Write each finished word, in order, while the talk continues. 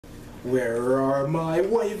Where are my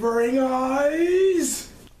wavering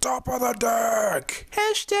eyes? Top of the deck!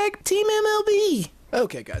 Hashtag Team MLB!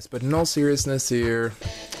 Okay guys, but in all seriousness here,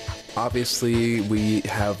 obviously we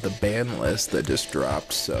have the ban list that just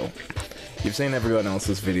dropped, so you've seen everyone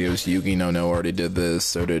else's videos. Yugi No already did this,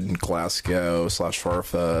 so did Glasgow /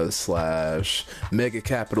 Farfa / Mega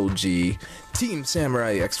Capital G, Team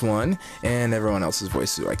Samurai X1, and everyone else's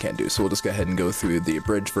voices I can't do. So we'll just go ahead and go through the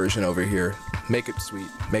abridged version over here. Make it sweet,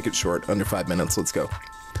 make it short, under 5 minutes, let's go.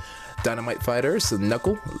 Dynamite Fighter, so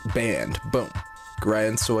Knuckle, banned, boom.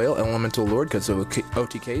 Grind Soil, Elemental Lord, because of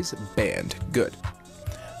OTKs, banned, good.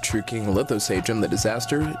 True King Lithosagem, the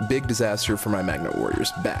disaster, big disaster for my Magnet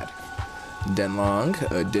Warriors, bad.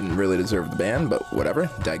 Denlong, didn't really deserve the ban, but whatever.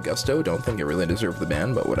 Daigusto, don't think it really deserved the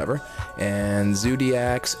ban, but whatever. And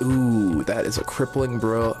Zodiacs, ooh, that is a crippling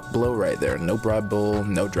blow right there. No Broad Bull,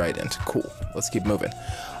 no Dri-Didn't. Cool, let's keep moving.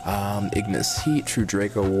 Ignis Heat, True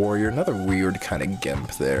Draco Warrior, another weird kind of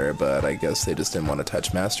gimp there, but I guess they just didn't want to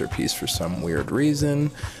touch Masterpiece for some weird reason,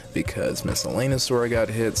 because Miscellaneosaur got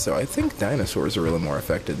hit, so I think dinosaurs are really more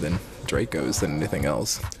affected than Dracos than anything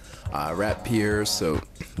else. Rat Pier, so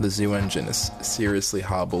the Zoo Engine is seriously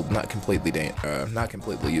hobbled, not completely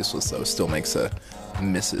useless though, still makes a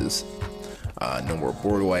misses. No more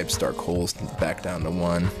Board Wipes, Dark Holes back down to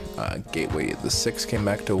 1, Gateway the 6 came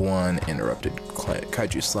back to 1, Interrupted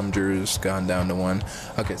Kaiju Slumgers gone down to 1.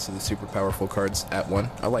 Okay, so the super powerful cards at 1,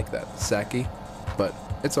 I like that. Saki, but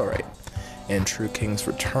it's alright. And True King's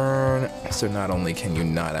Return, so not only can you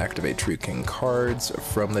not activate True King cards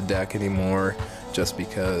from the deck anymore, just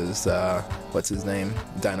because, what's his name,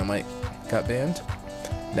 Dynamite got banned,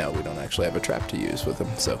 now we don't actually have a trap to use with him,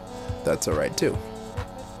 so that's alright too.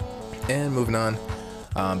 And moving on,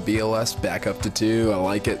 BLS back up to 2, I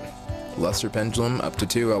like it. Lesser Pendulum up to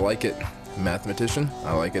 2, I like it. Mathematician,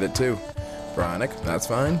 I like it at 2. Bronic, that's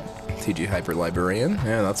fine. TG Hyper Librarian,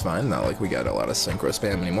 yeah, that's fine, not like we got a lot of synchro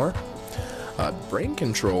spam anymore. Brain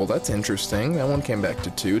Control, that's interesting, that one came back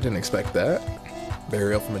to 2, didn't expect that.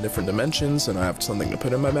 Burial from a Different Dimensions, and I have something to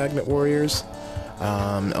put in my Magnet Warriors.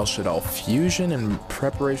 El Shaddoll Fusion and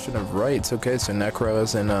Preparation of Rites, okay, so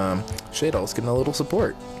Necros and Shaddoll's getting a little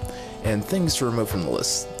support. And things to remove from the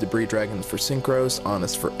list. Debris Dragons for Synchros,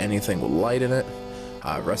 Honest for anything with light in it,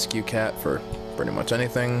 Rescue Cat for pretty much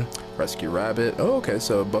anything, Rescue Rabbit, oh okay,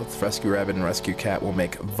 so both Rescue Rabbit and Rescue Cat will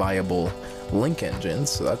make viable link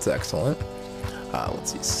engines, so that's excellent.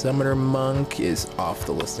 Let's see, Summoner Monk is off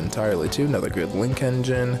the list entirely too, another good link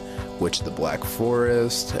engine. Witch of the Black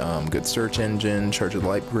Forest, good search engine. Charge of the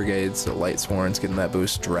Light Brigade, so Light Sworn's getting that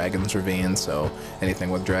boost. Dragon's Ravine, so anything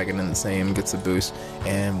with Dragon in the same gets a boost.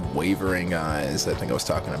 And Wavering Eyes, I think I was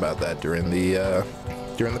talking about that during the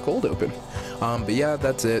cold open. But yeah,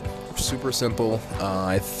 that's it. Super simple.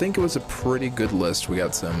 I think it was a pretty good list. We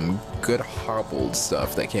got some good hobbled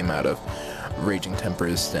stuff that came out of Raging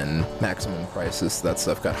Tempest and Maximum Crisis. That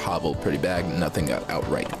stuff got hobbled pretty bad, nothing got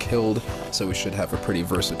outright killed, so we should have a pretty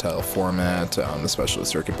versatile format. Especially with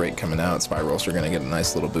Circuit Break coming out, Spirals are going to get a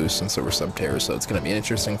nice little boost, and so we're Sub-Terror, so it's going to be an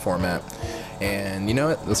interesting format. And you know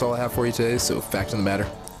what, that's all I have for you today, so fact of the matter,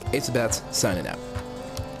 Ace of Bats, signing out.